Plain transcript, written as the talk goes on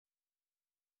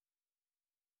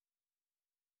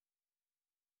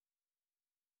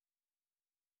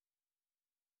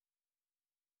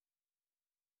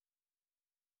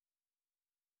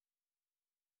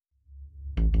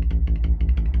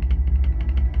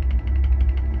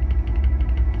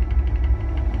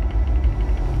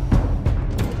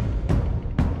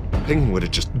Penguin would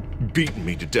have just beaten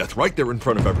me to death right there in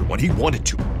front of everyone. He wanted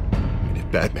to. And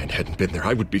if Batman hadn't been there,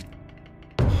 I would be...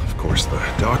 Of course, the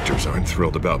doctors aren't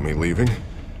thrilled about me leaving.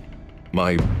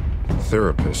 My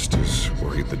therapist is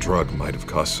worried the drug might have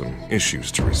caused some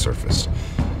issues to resurface.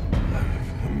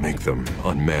 Make them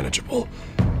unmanageable.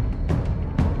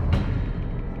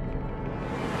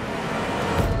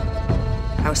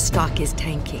 Our stock is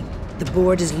tanking. The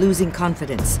board is losing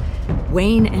confidence.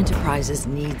 Wayne Enterprises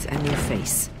needs a new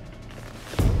face.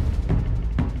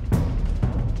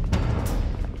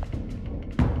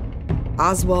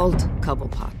 Oswald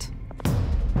Cobblepot.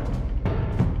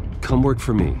 Come work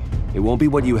for me. It won't be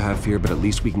what you have here, but at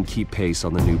least we can keep pace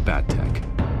on the new bat tech.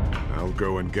 I'll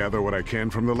go and gather what I can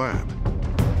from the lab.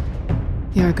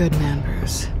 You're a good man,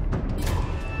 Bruce.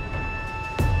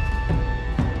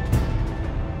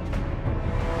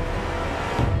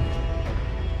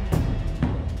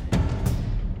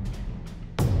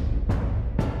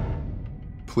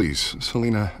 Please,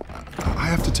 Selina, I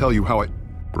have to tell you how I...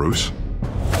 Bruce?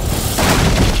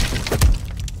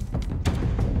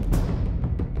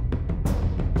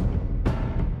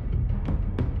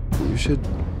 You should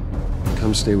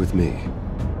come stay with me.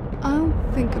 I'll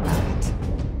think about it.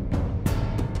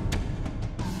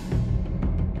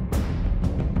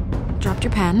 Dropped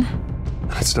your pen.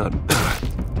 That's not...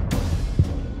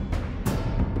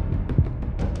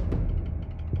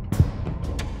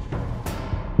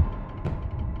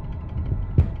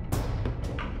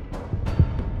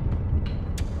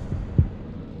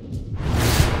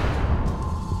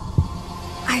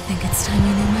 I think it's time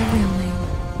you knew my real name.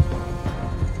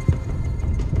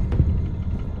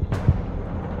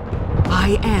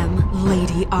 I am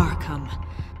Lady Arkham.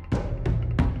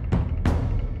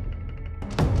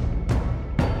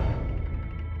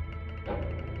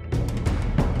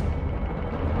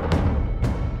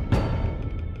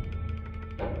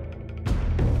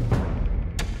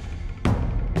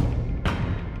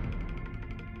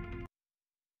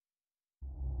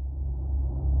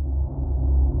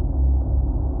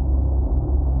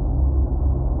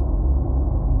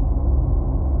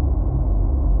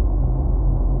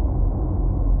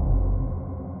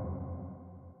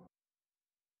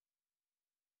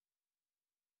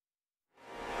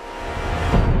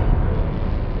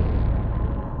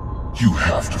 You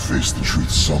have to face the truth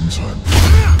sometime.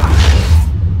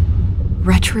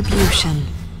 Retribution,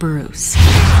 Bruce.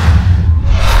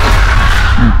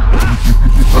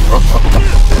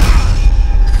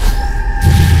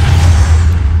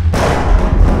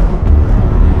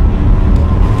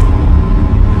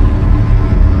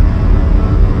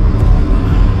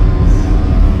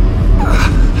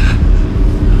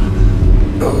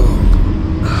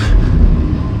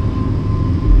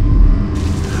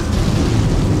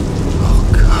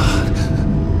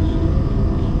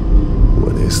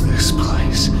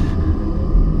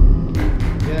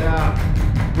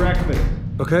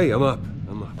 Okay, I'm up.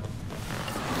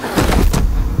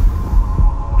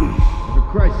 For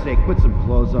Christ's sake, put some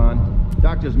clothes on.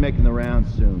 Doctor's making the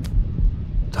rounds soon.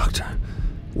 Doctor?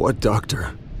 What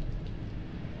doctor?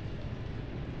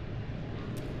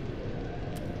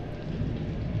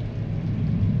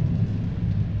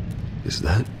 Is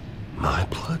that my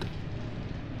blood?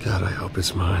 God, I hope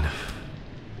it's mine.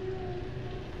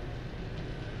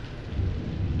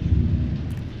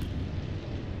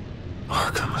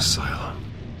 Arkham Asylum.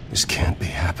 This can't be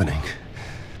happening.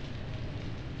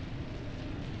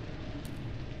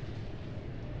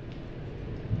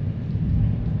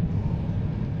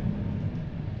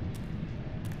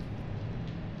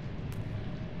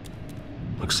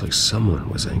 Looks like someone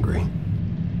was angry.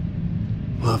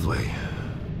 Lovely.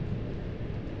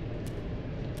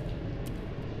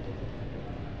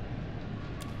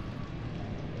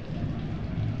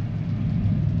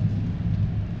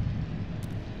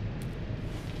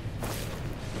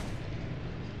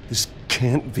 This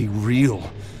can't be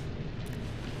real.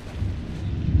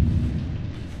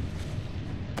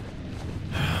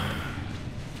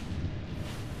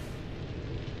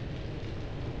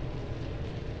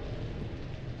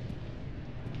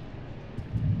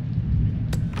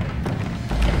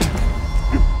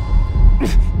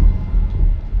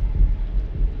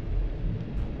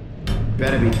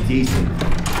 Better be decent.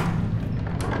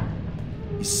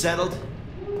 You settled?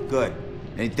 Good.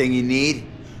 Anything you need?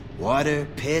 Water,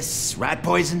 piss, rat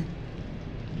poison?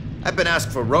 I've been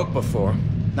asked for rope before.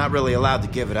 Not really allowed to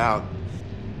give it out.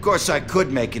 Of course, I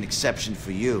could make an exception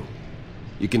for you.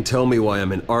 You can tell me why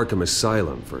I'm in Arkham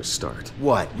Asylum for a start.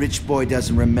 What, rich boy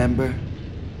doesn't remember?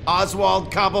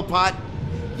 Oswald Cobblepot?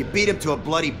 You beat him to a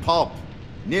bloody pulp.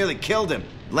 Nearly killed him.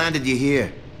 Landed you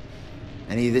here.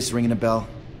 Any of this ringing a bell?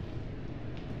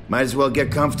 Might as well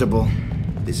get comfortable.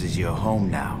 This is your home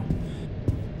now.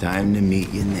 Time to meet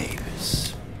your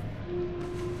neighbors.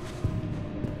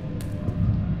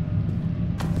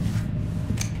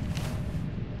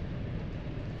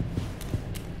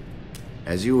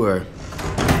 As you were.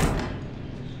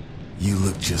 You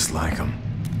look just like him.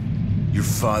 Your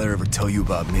father ever tell you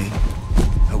about me?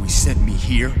 How he sent me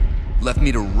here? Left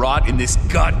me to rot in this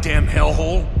goddamn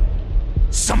hellhole?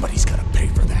 Somebody's gotta pay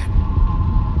for that.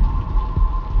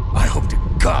 I hope to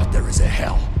God there is a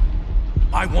hell.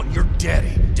 I want your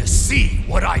daddy to see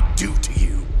what I do to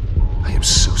you. I am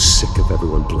so sick of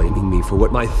everyone blaming me for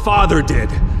what my father did.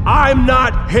 I'm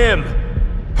not him.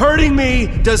 Hurting me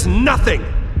does nothing.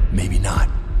 Maybe not,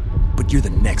 but you're the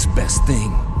next best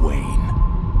thing, Wayne.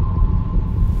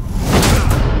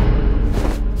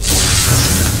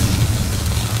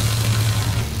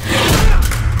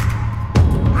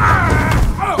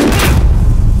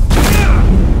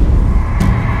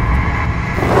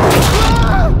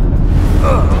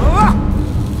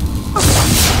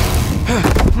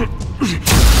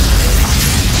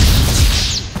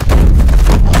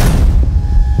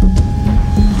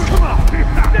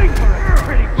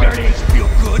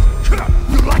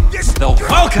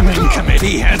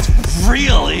 Committee has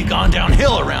really gone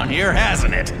downhill around here,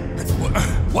 hasn't it?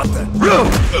 What the?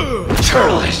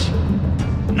 Churlish!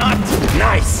 Not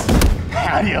nice!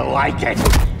 How do you like it?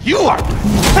 You are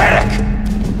pathetic!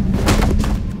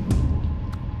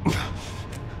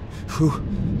 Who?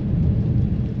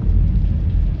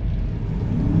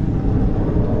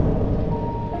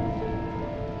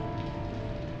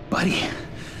 Buddy.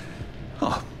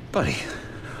 Oh, buddy.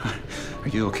 Are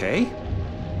you okay?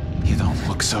 You don't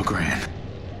look so grand.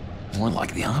 More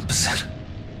like the opposite.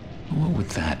 What would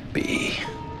that be?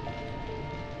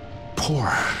 Poor,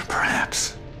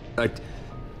 perhaps.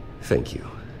 Thank you.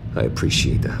 I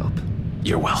appreciate the help.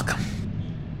 You're welcome.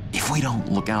 If we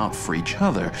don't look out for each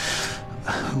other,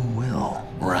 who will,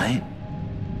 right?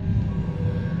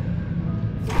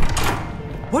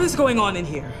 What is going on in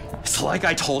here? It's like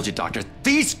I told you, Doctor.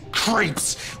 These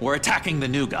creeps were attacking the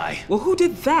new guy. Well, who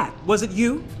did that? Was it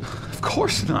you? Of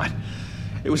course not.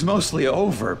 It was mostly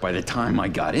over by the time I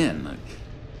got in.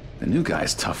 The new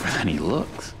guy's tougher than he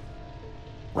looks.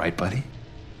 Right, buddy?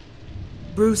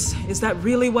 Bruce, is that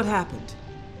really what happened?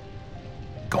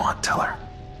 Go on, tell her.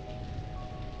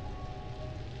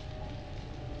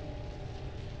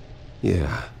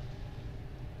 Yeah,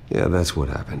 that's what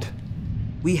happened.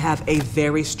 We have a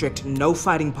very strict no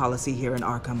fighting policy here in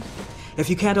Arkham. If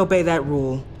you can't obey that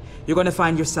rule, you're going to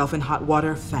find yourself in hot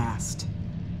water fast.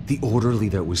 The orderly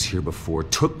that was here before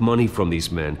took money from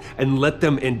these men and let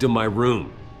them into my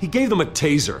room. He gave them a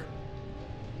taser.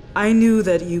 I knew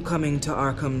that you coming to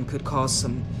Arkham could cause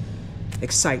some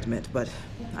excitement, but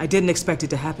I didn't expect it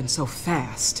to happen so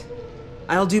fast.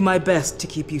 I'll do my best to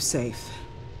keep you safe,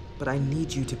 but I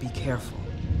need you to be careful.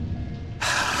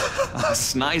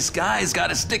 Us nice guys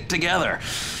gotta stick together.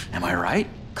 Am I right?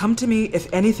 Come to me if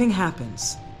anything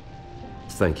happens.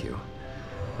 Thank you.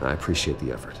 I appreciate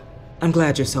the effort. I'm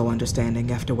glad you're so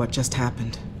understanding after what just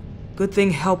happened. Good thing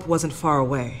help wasn't far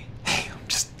away. Hey, I'm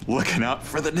just looking out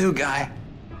for the new guy.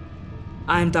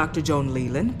 I'm Dr. Joan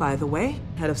Leland, by the way,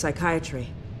 head of psychiatry.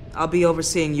 I'll be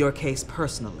overseeing your case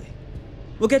personally.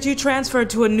 We'll get you transferred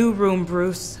to a new room,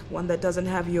 Bruce. One that doesn't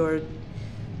have your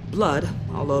blood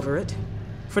all over it.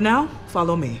 For now,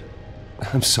 follow me.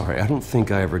 I'm sorry, I don't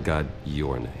think I ever got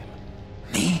your name.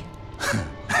 Me?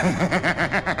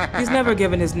 He's never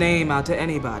given his name out to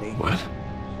anybody. What?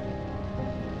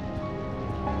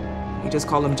 We just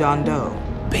call him John Doe.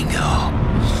 Bingo.